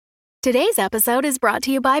Today's episode is brought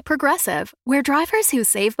to you by Progressive, where drivers who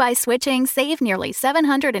save by switching save nearly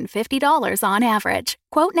 $750 on average.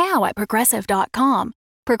 Quote now at Progressive.com.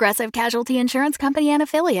 Progressive Casualty Insurance Company and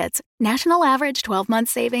Affiliates. National average 12-month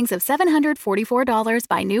savings of $744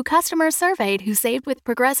 by new customers surveyed who saved with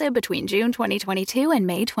Progressive between June 2022 and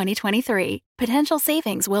May 2023. Potential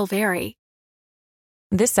savings will vary.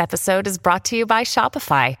 This episode is brought to you by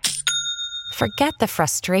Shopify. Forget the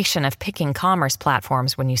frustration of picking commerce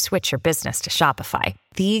platforms when you switch your business to Shopify,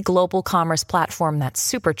 the global commerce platform that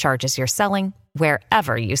supercharges your selling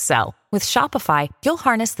wherever you sell. With Shopify, you'll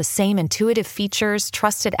harness the same intuitive features,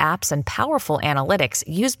 trusted apps, and powerful analytics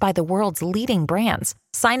used by the world's leading brands.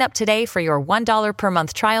 Sign up today for your $1 per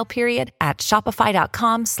month trial period at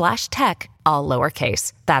shopify.com/tech, all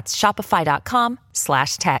lowercase. That's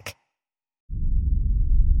shopify.com/tech.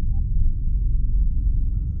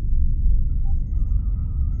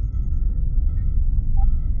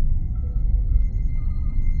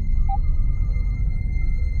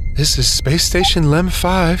 This is Space Station LEM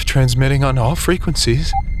 5 transmitting on all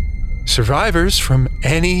frequencies. Survivors from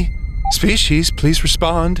any species, please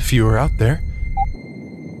respond if you are out there.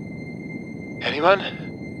 Anyone?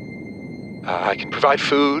 I can provide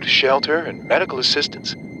food, shelter, and medical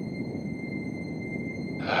assistance.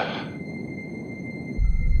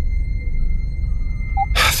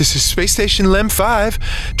 This is Space Station LEM 5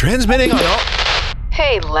 transmitting on all...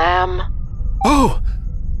 Hey, Lem. Oh!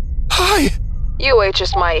 Hi!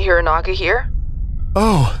 UHS Might Hiranaga here.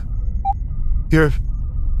 Oh. You're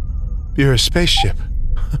a spaceship.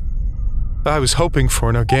 I was hoping for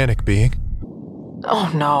an organic being. Oh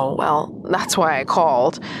no, well, that's why I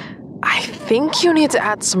called. I think you need to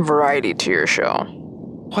add some variety to your show.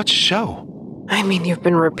 What show? I mean, you've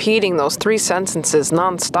been repeating those 3 sentences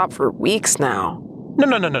nonstop for weeks now. No.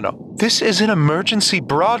 This is an emergency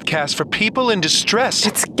broadcast for people in distress.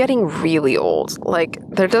 It's getting really old. Like,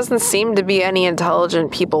 there doesn't seem to be any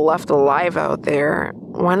intelligent people left alive out there.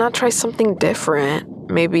 Why not try something different?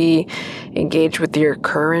 Maybe engage with your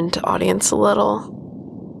current audience a little?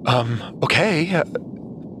 Okay.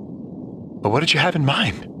 But what did you have in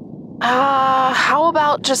mind? How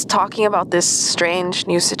about just talking about this strange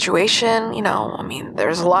new situation? You know, I mean,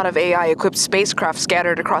 there's a lot of AI-equipped spacecraft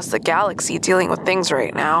scattered across the galaxy dealing with things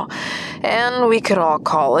right now. And we could all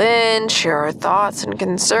call in, share our thoughts and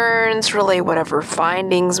concerns, relay whatever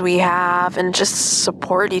findings we have, and just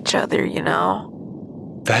support each other, you know?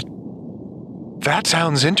 That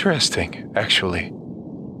sounds interesting, actually.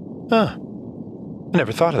 Huh. I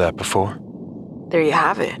never thought of that before. There you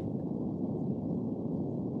have it.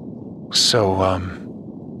 So,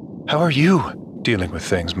 how are you dealing with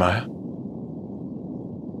things, Maya?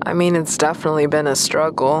 I mean, it's definitely been a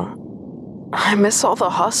struggle. I miss all the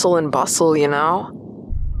hustle and bustle, you know?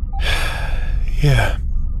 Yeah.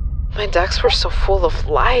 My decks were so full of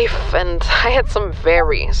life, and I had some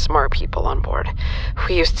very smart people on board.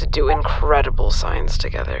 We used to do incredible science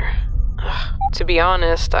together. To be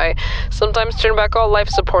honest, I sometimes turn back all life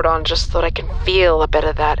support on just so that I can feel a bit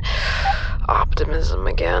of that optimism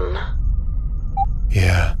again.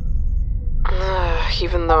 Yeah.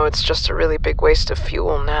 Even though it's just a really big waste of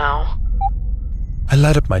fuel now. I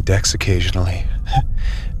light up my decks occasionally.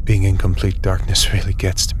 Being in complete darkness really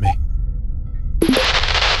gets to me.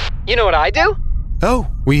 You know what I do? Oh,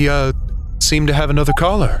 we, seem to have another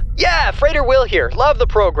caller. Yeah, Freighter Will here. Love the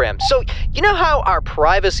program. So, you know how our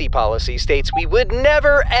privacy policy states we would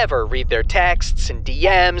never, ever read their texts and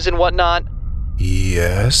DMs and whatnot?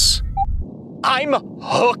 Yes? I'm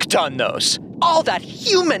hooked on those. All that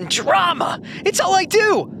human drama. It's all I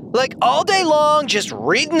do. Like, all day long, just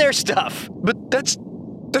reading their stuff. But that's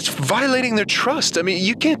violating their trust. I mean,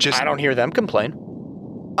 you can't just... I don't hear them complain.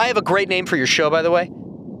 I have a great name for your show, by the way.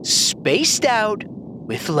 Spaced Out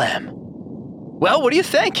with Lem. Well, what do you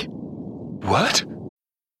think? What?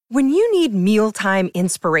 When you need mealtime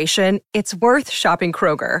inspiration, it's worth shopping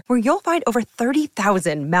Kroger, where you'll find over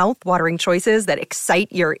 30,000 mouth-watering choices that excite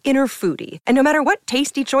your inner foodie. And no matter what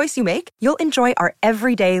tasty choice you make, you'll enjoy our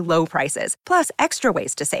everyday low prices, plus extra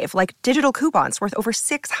ways to save, like digital coupons worth over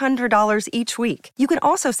 $600 each week. You can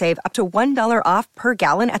also save up to $1 off per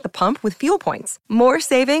gallon at the pump with fuel points. More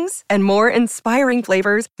savings and more inspiring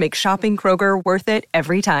flavors make shopping Kroger worth it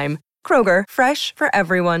every time. Kroger, fresh for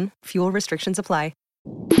everyone. Fuel restrictions apply.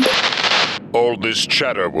 All this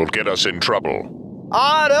chatter will get us in trouble.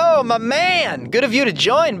 Otto, my man! Good of you to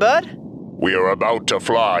join, bud. We are about to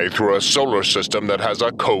fly through a solar system that has a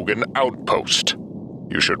Kogan outpost.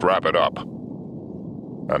 You should wrap it up.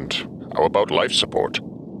 And how about life support?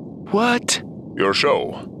 What? Your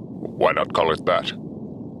show. Why not call it that?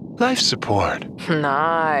 Life support.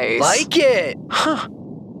 Nice. Like it. Huh.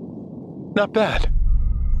 Not bad.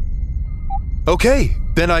 Okay,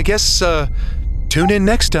 then I guess, tune in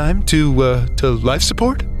next time to life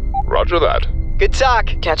support? Roger that. Good talk.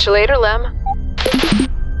 Catch you later, Lem.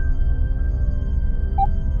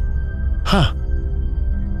 Huh.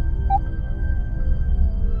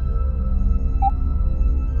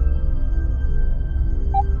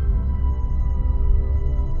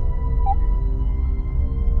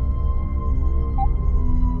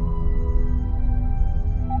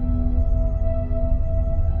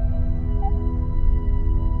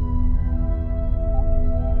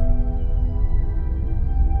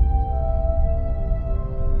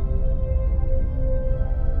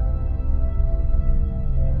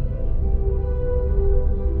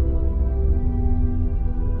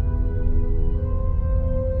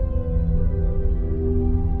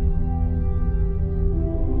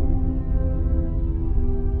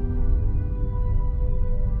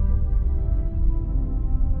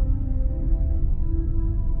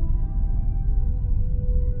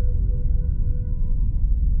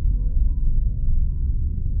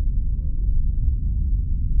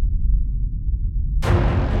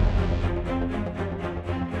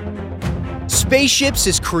 Spaceships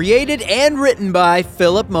is created and written by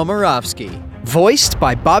Philip Momorovsky. Voiced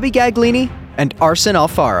by Bobby Gaglini and Arsen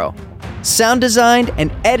Alfaro. Sound designed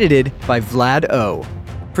and edited by Vlad O.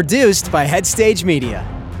 Produced by Headstage Media.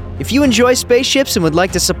 If you enjoy Spaceships and would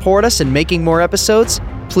like to support us in making more episodes,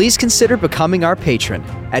 please consider becoming our patron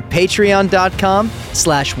at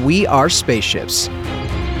patreon.com/wearespaceships.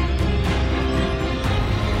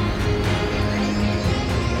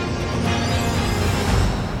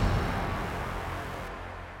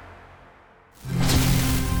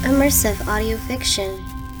 Immersive audio fiction.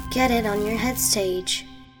 Get it on your Headstage.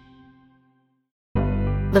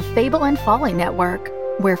 The Fable and Folly Network,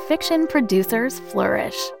 where fiction producers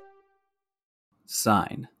flourish.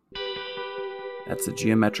 Sine. That's a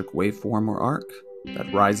geometric waveform or arc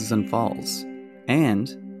that rises and falls. And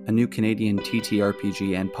a new Canadian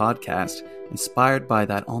TTRPG and podcast inspired by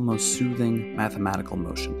that almost soothing mathematical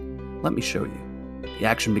motion. Let me show you. The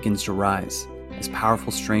action begins to rise as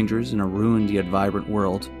powerful strangers in a ruined yet vibrant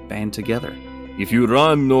world band together. If you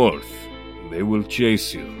run north, they will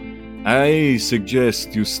chase you. I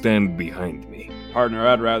suggest you stand behind me. Partner,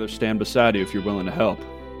 I'd rather stand beside you if you're willing to help.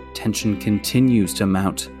 Tension continues to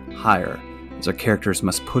mount higher as our characters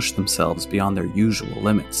must push themselves beyond their usual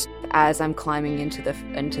limits. As I'm climbing into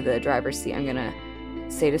the driver's seat, I'm gonna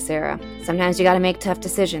say to Sarah, sometimes you gotta make tough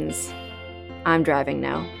decisions. I'm driving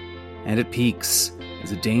now. And it peaks as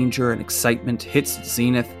the danger and excitement hits its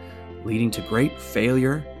zenith, leading to great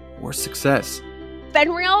failure or success.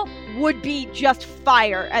 Fenrir would be just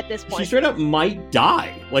fire at this point. She straight up might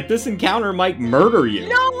die. Like, this encounter might murder you. You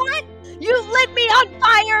know what? You lit me on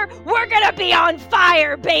fire! We're gonna be on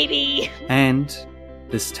fire, baby! And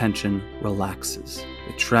this tension relaxes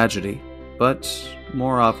with tragedy, but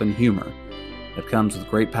more often humor, that comes with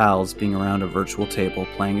great pals being around a virtual table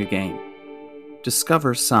playing a game.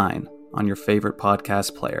 Discover Sine on your favorite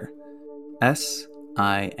podcast player.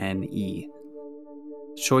 SINE.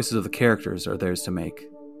 The choices of the characters are theirs to make,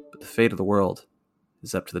 but the fate of the world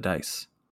is up to the dice.